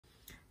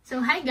So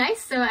hi guys,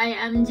 so I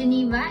am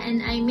Geneeva and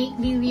I make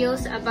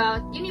videos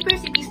about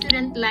university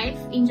student life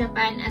in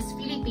Japan as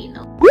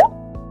Filipino.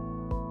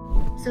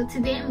 So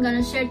today I'm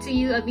gonna share to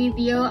you a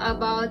video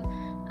about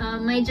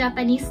my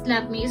Japanese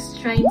labmates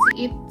trying to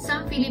eat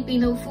some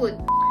Filipino food.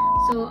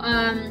 So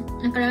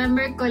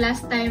naka-remember ko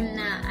last time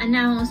na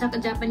anang sa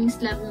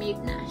Japanese labmate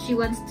na she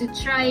wants to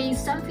try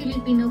some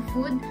Filipino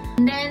food.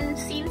 And then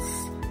since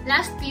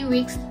last few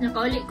weeks,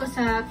 nakaulit ko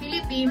sa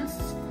Philippines.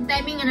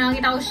 Timing nga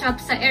nakakita ko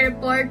shop sa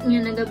airport nga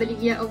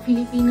nagabaligya of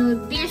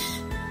Filipino dish.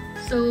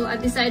 So I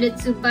decided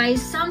to buy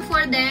some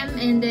for them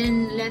and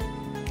then let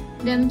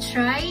them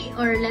try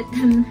or let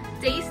them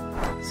taste.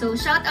 So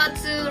shout out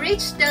to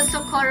Rich Del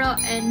Socorro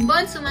and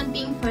Bon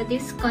Sumanting for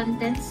this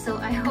content. So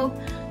I hope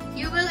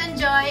you will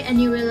enjoy and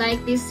you will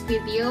like this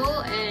video,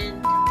 and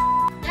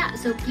yeah,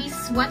 so please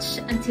watch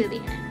until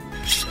the end.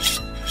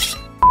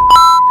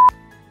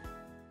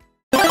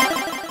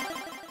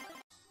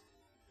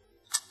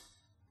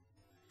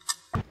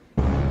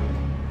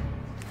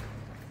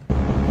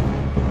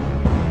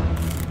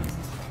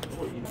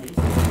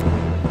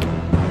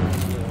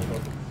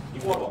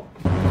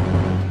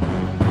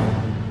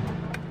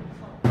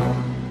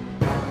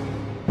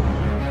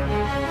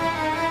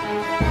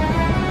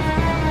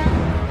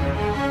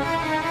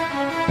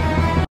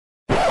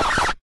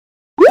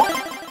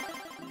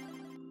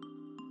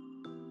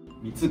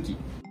 Mitsuki.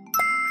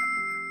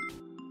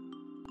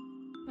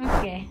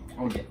 Okay.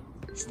 Okay.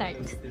 Start.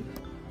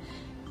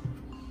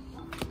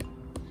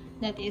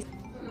 That is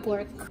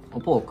pork.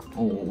 Oh, pork.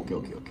 Oh,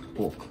 okay.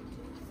 Pork.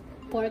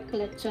 Pork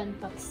lechon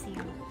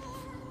paksiw.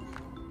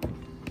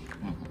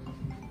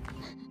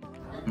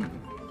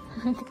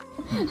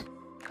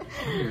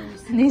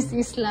 This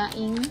is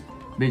laing.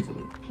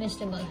 Vegetable.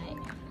 Vegetable.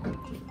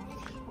 Okay.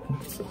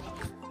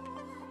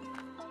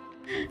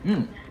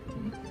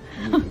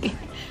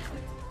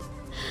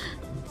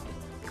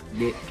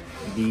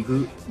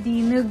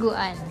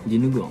 Dinuguan.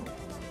 Dinuguan.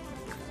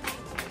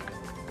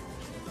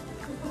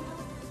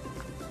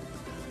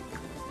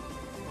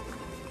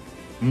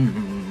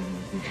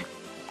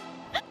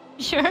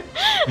 Sure.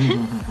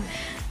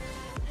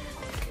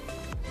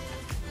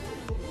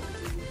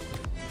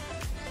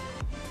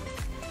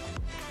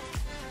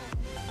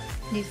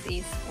 This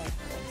is pork.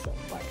 Also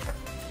pork.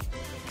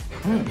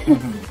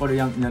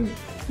 Yummy.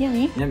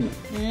 Yummy. Yummy.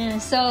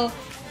 So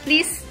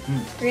please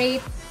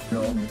rate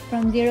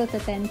from 0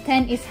 to 10.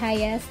 10 is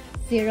highest,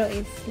 0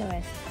 is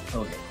lowest.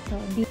 Okay. So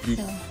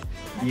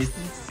This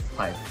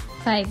 5.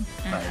 5.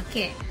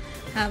 Okay.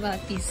 How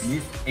about this?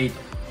 This 8.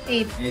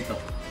 8. 8.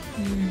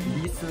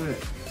 This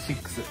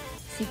 6.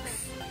 6.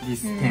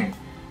 This 10.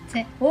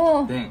 10.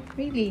 Oh, 10.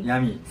 really?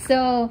 Yummy.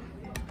 So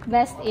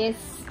best is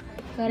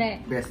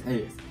correct. Best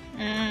is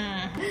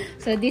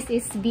So this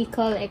is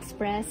Bicol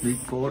Express.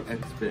 Bicol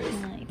Express.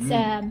 It's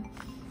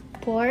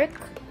pork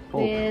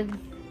with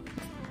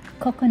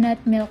coconut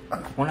milk.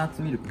 Coconut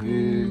milk.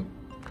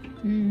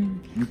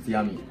 It's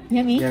yummy.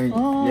 Yummy? Yummy.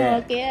 Oh,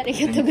 Yeah. okay.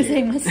 Arigatou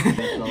gozaimasu.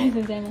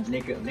 Arigatou gozaimasu.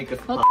 Next.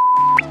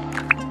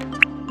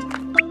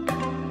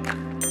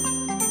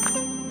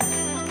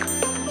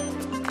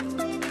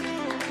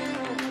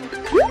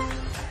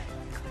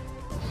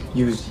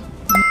 Yuji.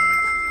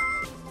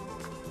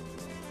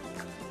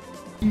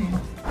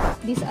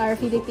 These are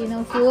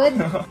Filipino food.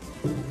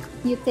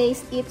 You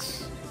taste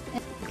each.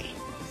 Okay.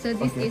 So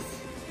this is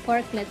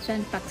pork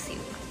lechon paksiw.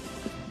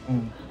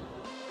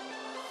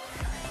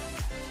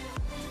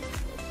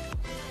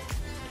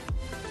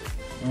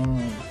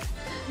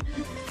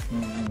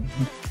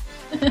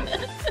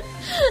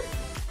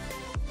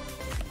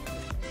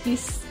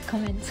 Please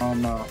comment.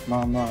 ま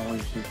あ美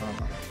味しいか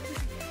な。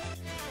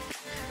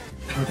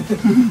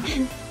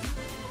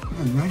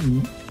何？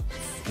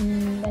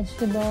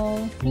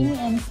 Vegetable, creamy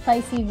and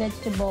spicy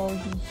vegetable dish.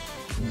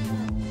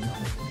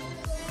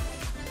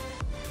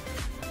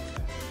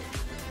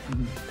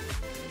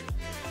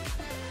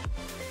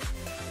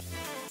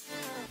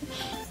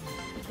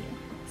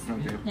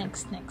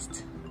 Next.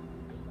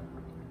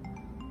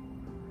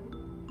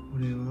 こ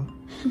れは？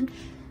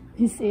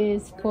 This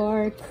is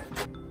pork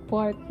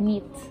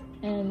meat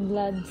and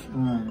blood.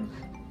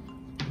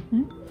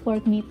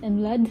 Pork meat and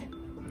blood.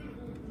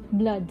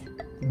 Blood.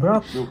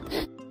 What?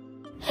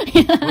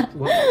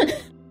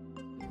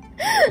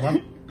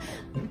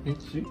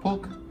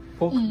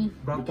 Pork?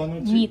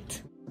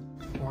 Meat.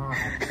 Wow.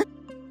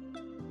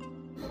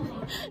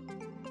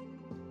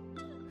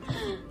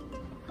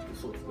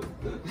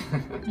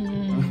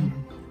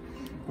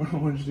 これ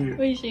美味しい。美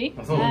味しい?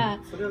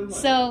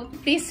 So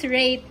please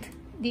rate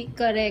the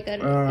correct.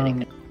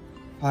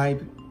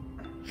 5.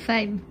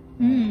 5.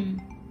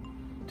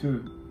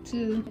 2.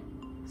 2.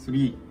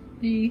 3.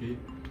 3.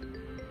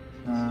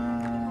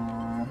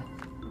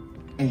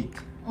 8.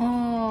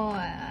 Oh,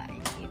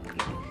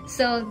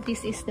 so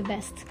this is the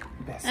best.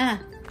 Best.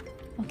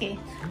 Okay.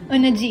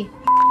 Unaji.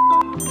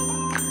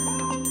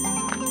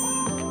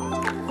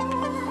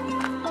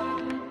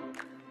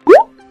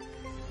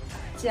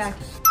 Jack.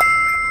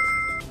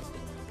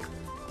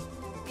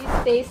 This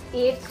taste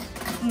each,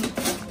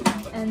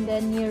 and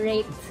then you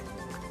rate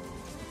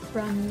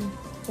from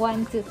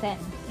 1 to 10.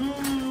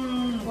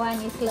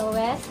 1 is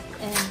lowest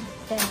and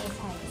 10 is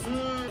highest.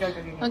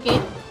 Okay.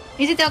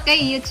 Is it okay,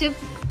 YouTube?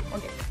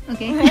 Okay.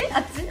 Okay. あ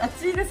っ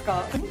ちいいです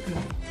か？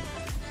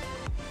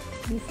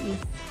 This is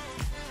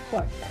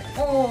pork.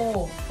 お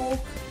お。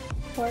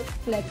Pork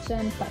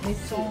Lechon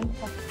Paksiw. い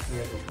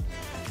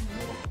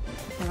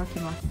ただき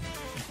ます。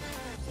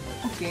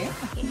オッケー？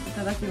い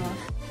ただきます。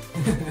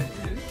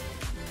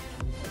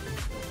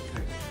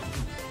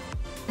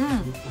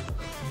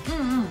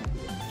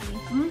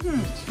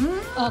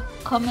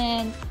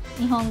Comment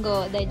日本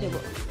語大丈夫。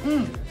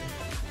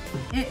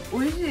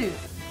美味し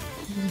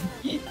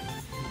い。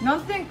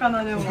何点か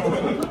なでも。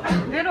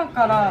0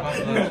から。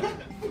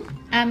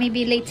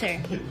Maybe later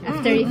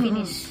after you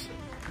finish.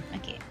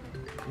 Okay.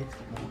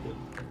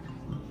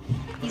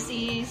 This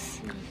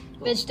is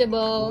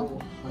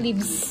vegetable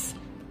leaves.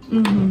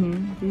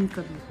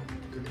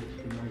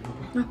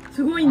 あ、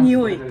すごい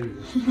匂い。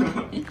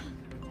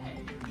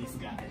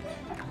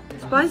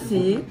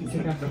Spicy?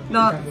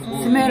 The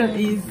smell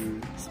is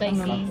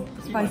Spicy.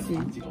 spicy.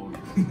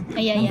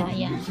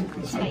 Yeah.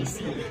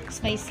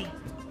 Spicy.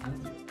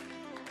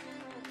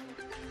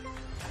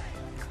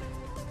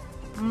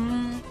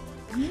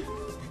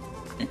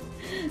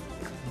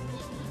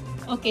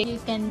 Okay, you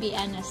can be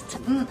honest.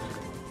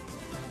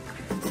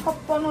 葉っ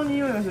ぱの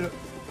匂いがする。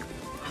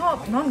ハ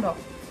ーブなんだ。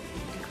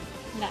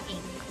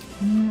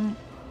Laing.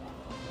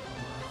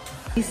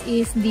 This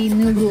is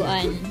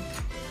Dinuguan.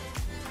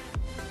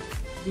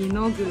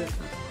 Dinuguan.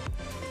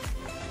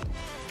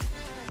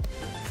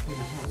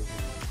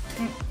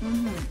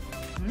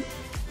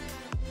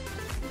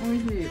 美味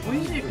しい。美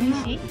味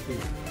しい？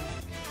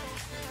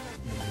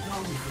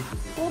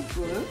ポーク？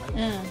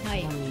はい。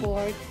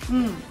Pork.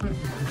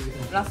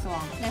 ラストワン。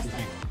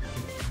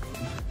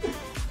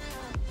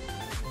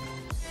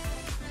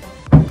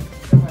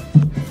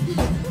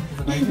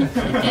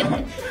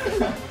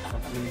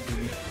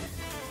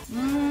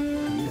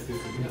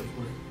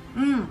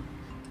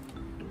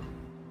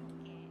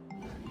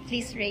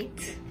Please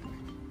rate.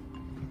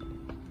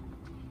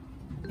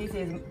 This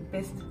is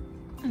best.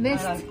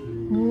 Best.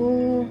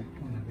 Oh.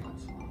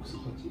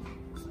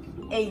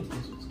 8.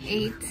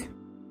 8.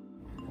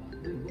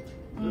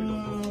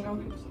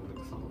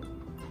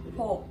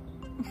 4.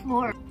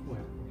 4.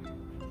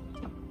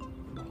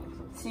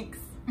 6.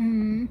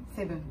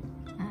 7.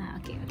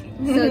 Okay.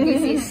 So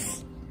this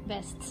is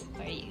best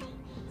for you.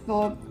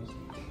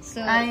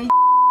 So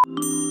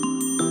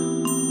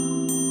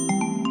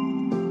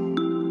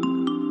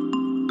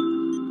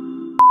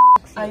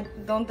I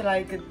don't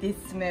like this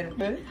smell.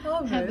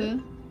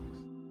 Habu.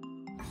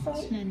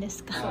 何で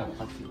すか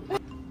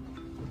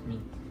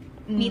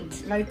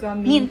？Meat. Like a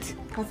Mint.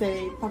 パ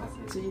セパ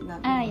クチーな。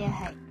はい。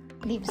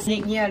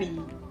Leaves. ニアリ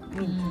ー。あ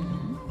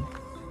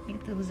りが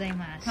とうござい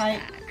ました。はい。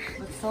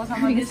ごちそうさ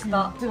までし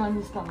た。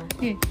何したの？セ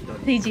ー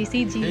ジ。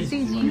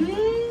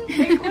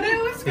これ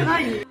美味しくな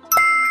い？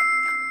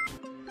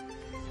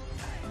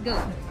 Go.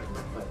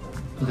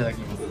 いただき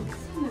ます。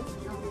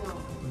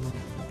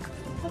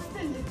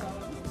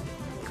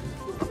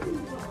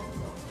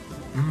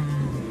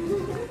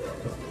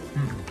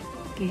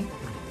Okay.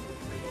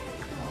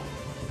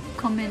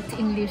 Comment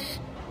English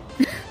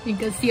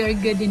because you are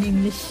good in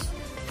English.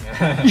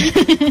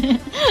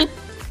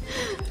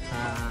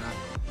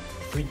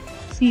 Sweet.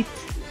 Sweet.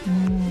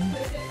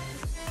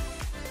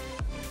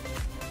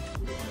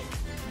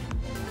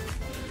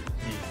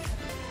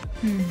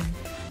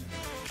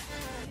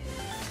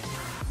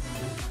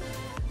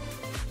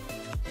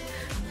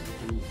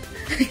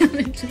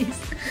 Please.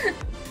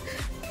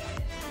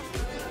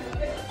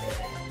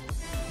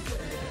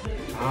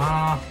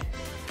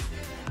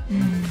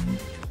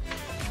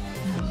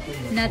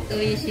 納豆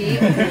美味しい。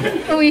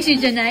美味しい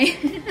じゃない。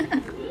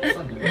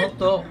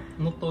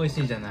もっと美味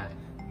しいじゃない。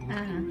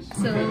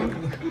So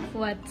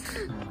what?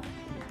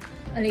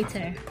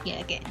 Later.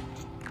 Yeah, okay.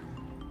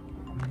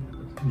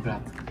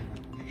 Black.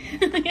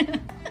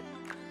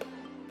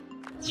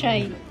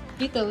 Try.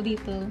 Dito.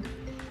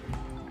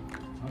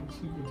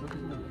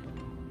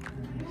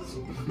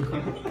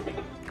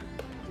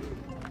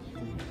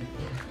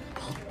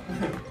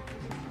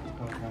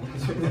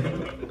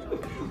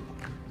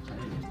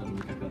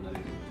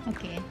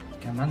 Okay.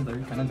 Can handle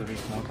it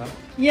now?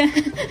 Yeah.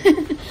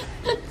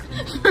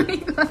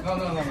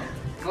 No.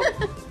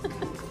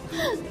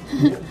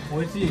 美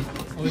味しい。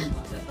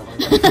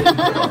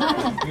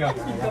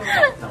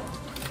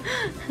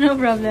No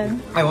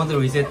problem. I want to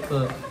reset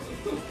the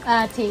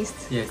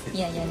Taste. yes.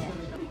 Yeah.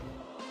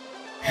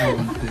 I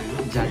want to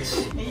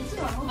judge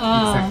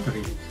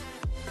exactly.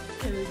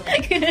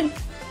 Good.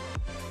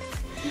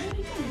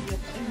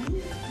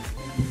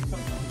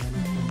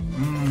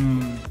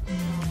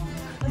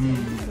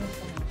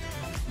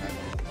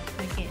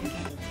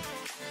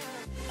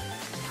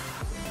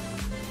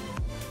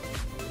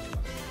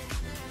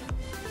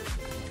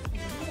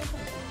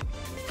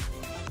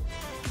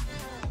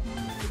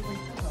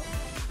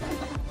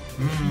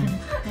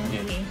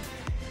 Okay.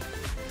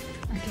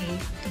 Okay,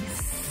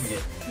 please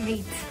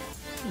rate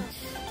each.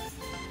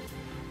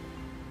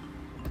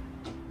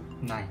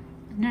 9.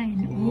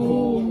 9.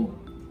 Oh.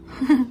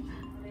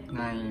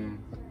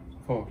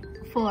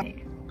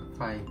 5,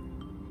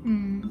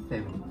 Mm.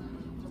 7.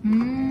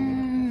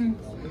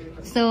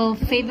 So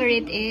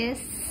favorite is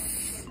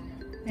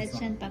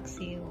Lechon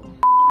Paksiw.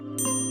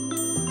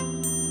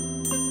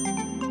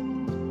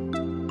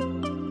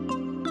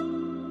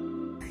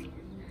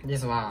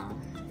 This one.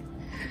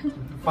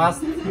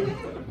 First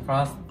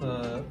First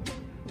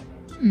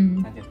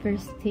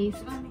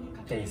taste.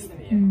 taste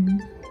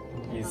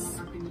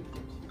is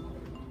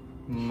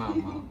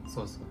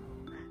so.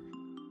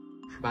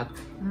 But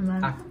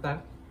after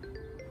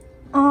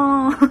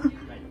Oh.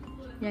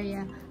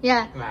 Yeah.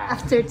 Wow.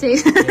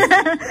 Aftertaste.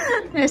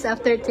 There's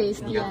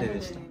aftertaste. Yeah. 苦手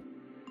でした。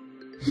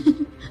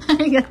あ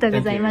りがとう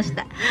ございまし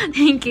た。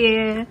Thank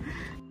you.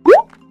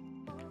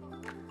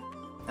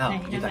 あ、は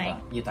い豊や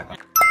か、豊か。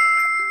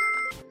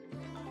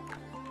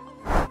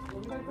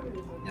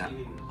いや、い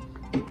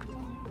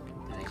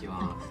ただき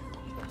ます。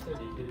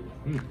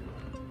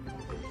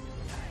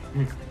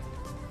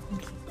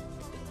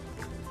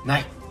な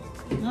い。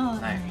Oh,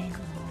 Hi.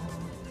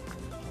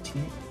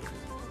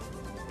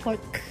 Pork.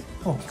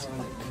 Oh.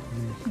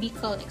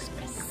 Bicol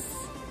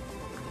Express.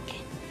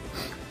 Okay.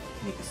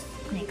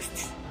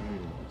 Next.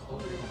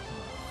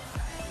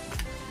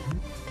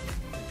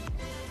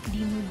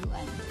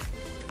 Dinuguan.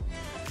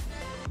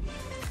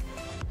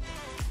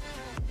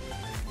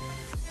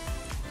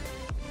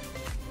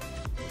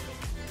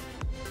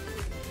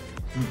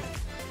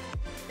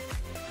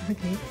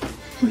 Okay.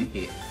 おい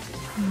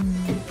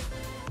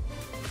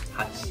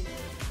しい。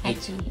8.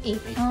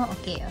 Oh,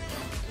 okay.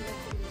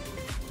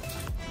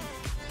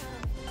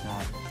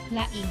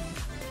 Laing.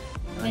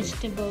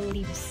 Vegetable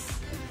leaves.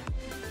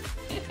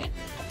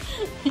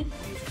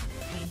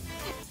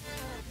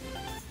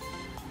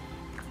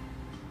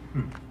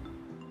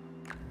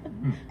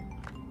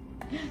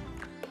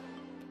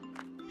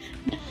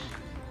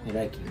 You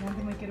like it? 何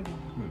でもいけるもん。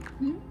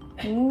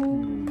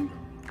8.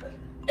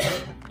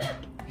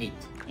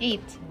 8.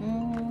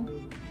 Oh,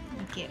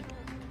 okay.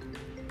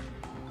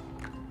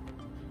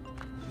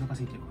 お腹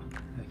空いてるから。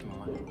いただき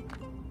ます。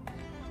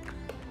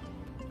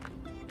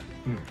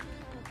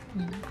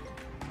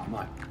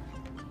甘い。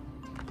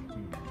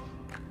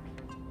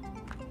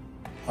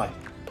5.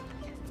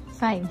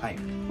 はい。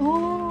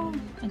 Oh,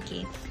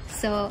 okay.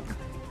 So,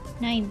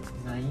 9,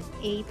 9,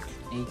 8,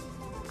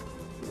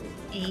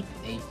 8,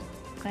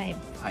 5. はい。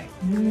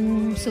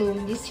So,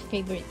 this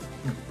favorite.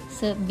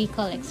 So,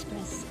 Bicol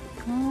Express.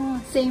 Oh,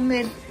 same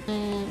with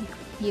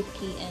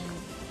Yuki and...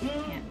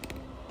 Yeah.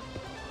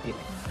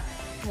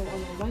 もう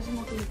大事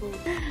なことと。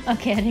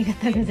 Okay, ありが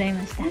とうござい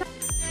ました。こ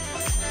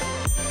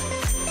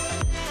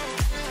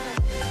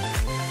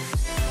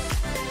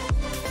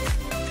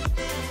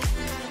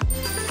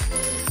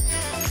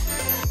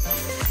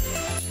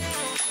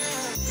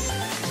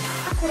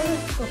れが好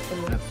きかった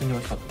の。普通に美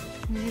味しかったで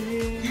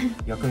す。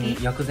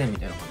薬膳み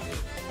たいな感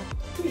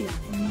じで。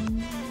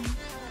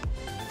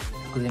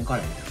薬膳カ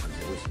レーみたいな感じ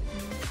で美味しい。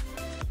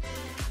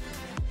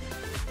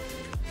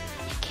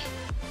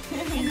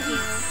Thank you.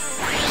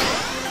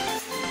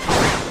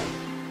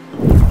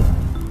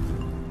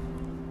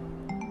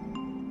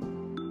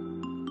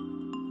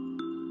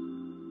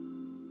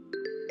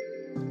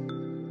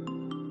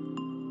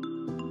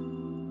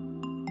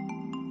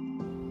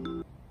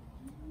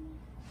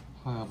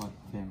 How about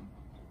them?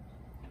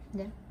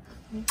 Yeah.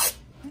 Yes.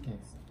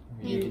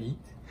 Will you eat?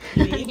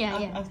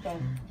 Yeah. After.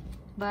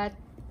 But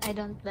I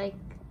don't like...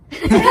 Wow.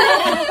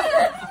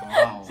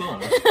 そうな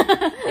の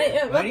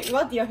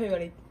？What your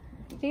favorite?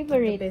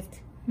 Favorite?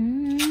 Best.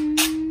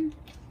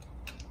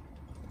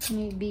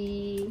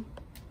 Maybe...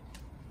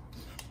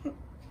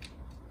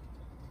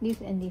 This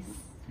and this.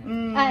 う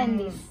ん。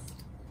 And this.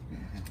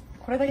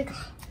 これだけか。